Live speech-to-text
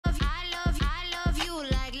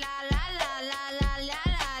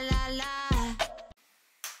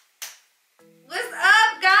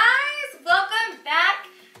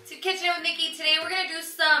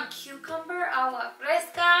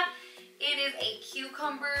a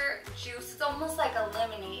cucumber juice. It's almost like a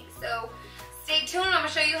lemonade. So stay tuned. I'm gonna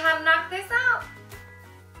show you how to knock this out.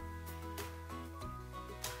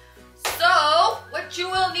 So what you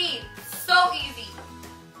will need, so easy.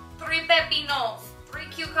 3 pepinos, 3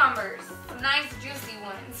 cucumbers, nice juicy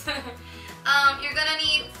ones. You're gonna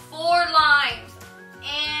need 4 limes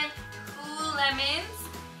and 2 lemons.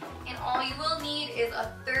 And all you will need is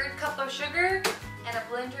a 1/3 cup of sugar and a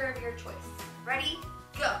blender of your choice. Ready?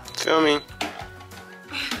 Go. Filming.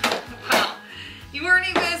 Wow. You weren't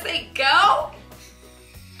even gonna say go?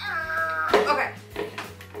 Okay.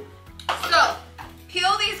 So,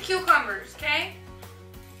 peel these cucumbers, okay?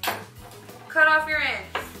 Cut off your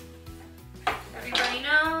ends. Everybody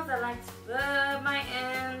knows I like to rub my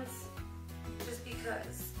ends just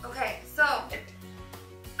because. Okay, so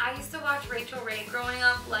I used to watch Rachel Ray growing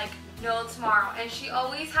up like no tomorrow, and she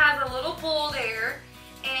always has a little bowl there,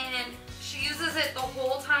 and she uses it the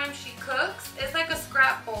whole time she cooks. It's like a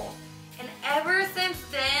scrap bowl. And ever since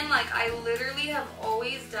then, like I literally have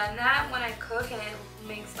always done that when I cook, and it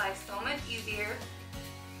makes life so much easier.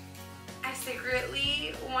 I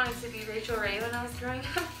secretly wanted to be Rachel Ray when I was growing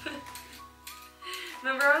up.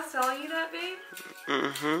 Remember I was telling you that, babe?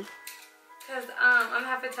 Mm-hmm. Because I'm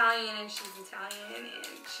half Italian and she's Italian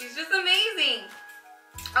and she's just amazing.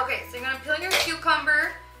 Okay, so you're going to peel your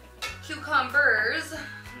cucumbers,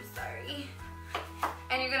 I'm sorry.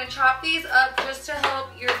 And you're going to chop these up just to help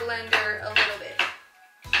your blender a little bit.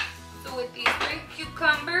 So with these 3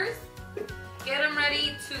 cucumbers, get them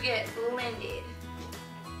ready to get blended.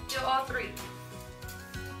 Do all 3.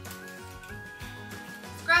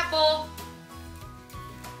 Scrap bowl.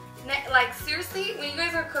 Like seriously, when you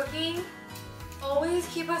guys are cooking, always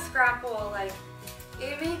keep a scrap bowl. Like,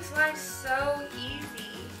 it makes life so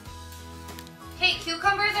easy. Okay,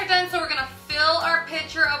 cucumbers are done, so we're gonna fill our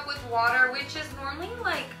pitcher up with water, which is normally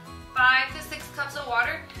like 5 to 6 cups of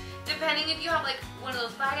water. Depending if you have like one of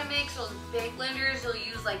those Vitamix, those big blenders, you'll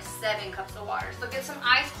use like 7 cups of water. So get some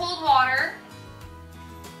ice cold water.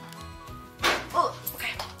 Oh,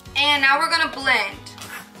 okay. And now we're gonna blend.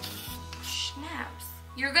 Snaps.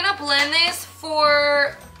 You're gonna blend this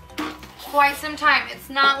for quite some time. It's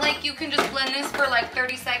not like you can just blend this for like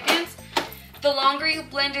 30 seconds. The longer you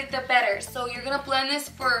blend it, the better. So you're gonna blend this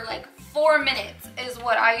for like 4 minutes is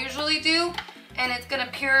what I usually do. And it's gonna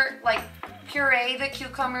puree the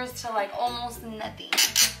cucumbers to like almost nothing.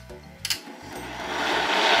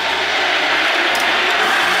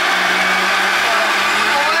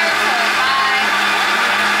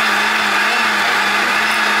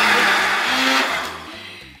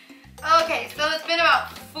 Okay, so it's been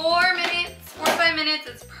about 4 or 5 minutes.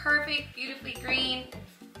 It's perfect, beautifully green.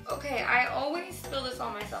 Okay, I always spill this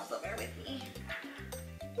on myself, so bear with me.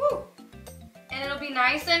 Woo! And it'll be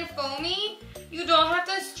nice and foamy. You don't have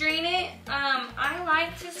to strain it. I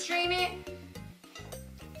like to strain it.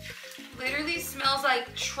 Literally smells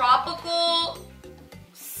like tropical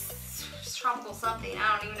something.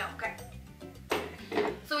 I don't even know. Okay.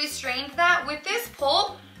 So we strained that with this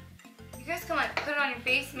pulp. You guys can like put it on your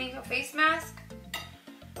face, make a face mask,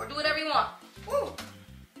 or do whatever you want. Woo!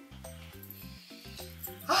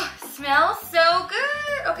 Oh, smells so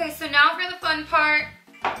good. Okay, so now for the fun part,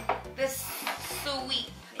 the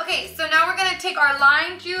sweet. Okay, so now we're gonna take our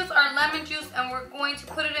lime juice, our lemon juice, and we're going to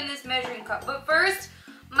put it in this measuring cup. But first,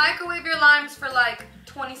 microwave your limes for like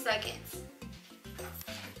 20 seconds.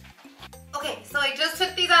 Okay, so I just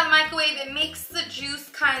took these out of the microwave. It makes the juice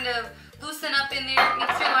kind of loosen up in there. It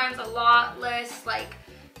makes your limes a lot less like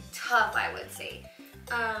tough, I would say.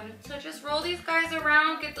 So just roll these guys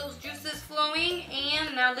around, get those juices flowing,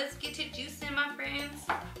 and now let's get to juicing, my friends.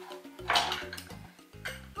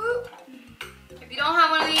 Woo. If you don't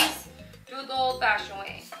have one of these, do it the old-fashioned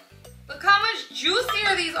way. Look how much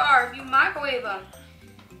juicier these are if you microwave them.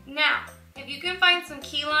 Now, if you can find some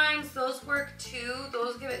key limes, those work too.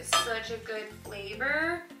 Those give it such a good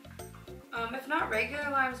flavor. If not, regular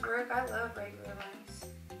limes work. I love regular limes.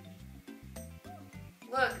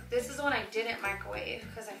 Look, this is one I didn't microwave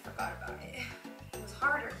because I forgot about it. It was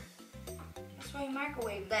harder. That's why I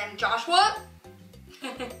microwaved them, Joshua.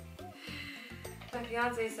 My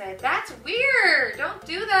fiance said, that's weird. Don't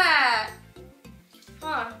do that.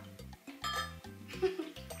 Huh.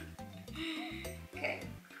 Okay.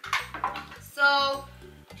 So,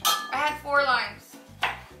 I had 4 limes.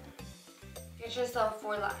 Get yourself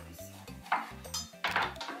 4 limes.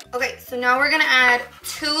 Okay, so now we're gonna add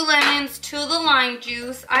 2 lemons to the lime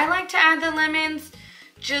juice. I like to add the lemons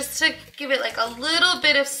just to give it like a little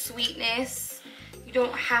bit of sweetness. You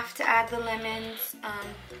don't have to add the lemons. I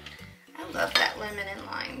love that lemon and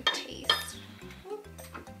lime taste.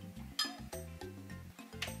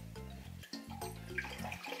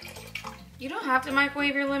 You don't have to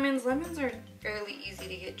microwave your lemons. Lemons are fairly easy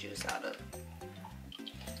to get juice out of.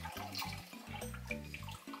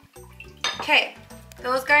 Okay,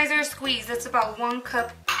 those guys are squeezed. That's about 1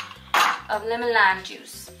 cup of lemon lime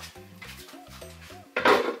juice.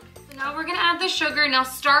 So now we're gonna add the sugar. Now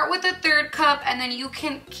start with a 1/3 cup and then you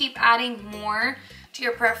can keep adding more to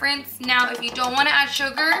your preference. Now if you don't wanna add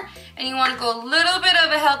sugar and you wanna go a little bit of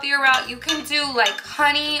a healthier route, you can do like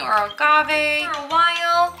honey or agave for a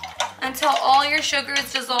while until all your sugar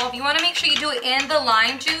is dissolved. You wanna make sure you do it in the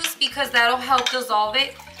lime juice because that'll help dissolve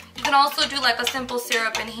it. You can also do like a simple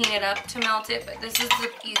syrup and heat it up to melt it, but this is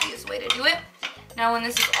the easiest way to do it. Now when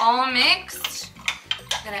this is all mixed,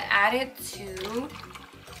 I'm gonna add it to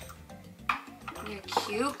your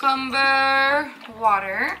cucumber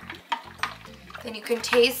water. Then you can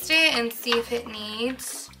taste it and see if it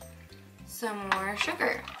needs some more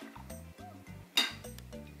sugar.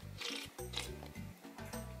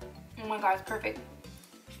 Oh my god, it's perfect.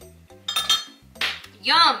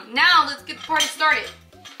 Yum! Now let's get the party started.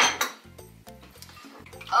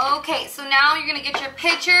 Okay, so now you're gonna get your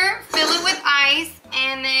pitcher, fill it with ice,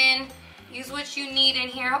 and then use what you need in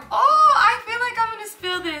here. Oh, I feel like I'm gonna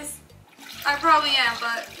spill this. I probably am,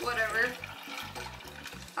 but whatever.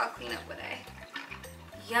 I'll clean up what I...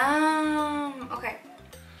 Yum! Okay.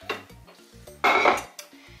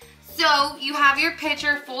 So, you have your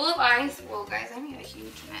pitcher full of ice. Whoa, guys, I made a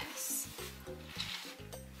huge mess.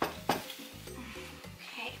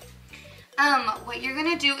 Okay. What you're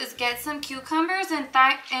gonna do is get some cucumbers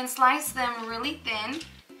and slice them really thin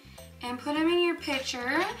and put them in your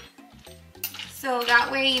pitcher. So that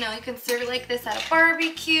way, you know, you can serve it like this at a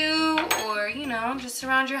barbecue or, you know, just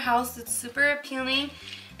around your house. It's super appealing.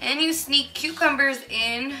 And you sneak cucumbers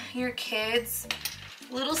in your kids'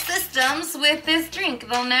 little systems with this drink.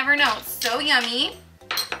 They'll never know. It's so yummy.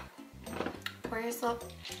 Pour yourself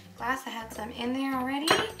a glass. I had some in there already.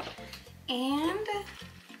 And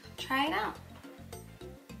try it out.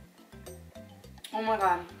 Oh my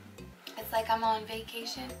god. It's like I'm on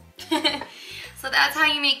vacation. So that's how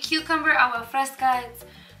you make cucumber agua fresca. It's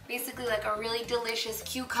basically like a really delicious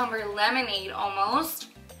cucumber lemonade almost.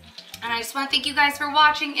 And I just want to thank you guys for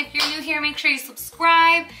watching. If you're new here, make sure you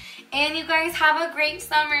subscribe. And you guys have a great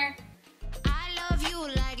summer.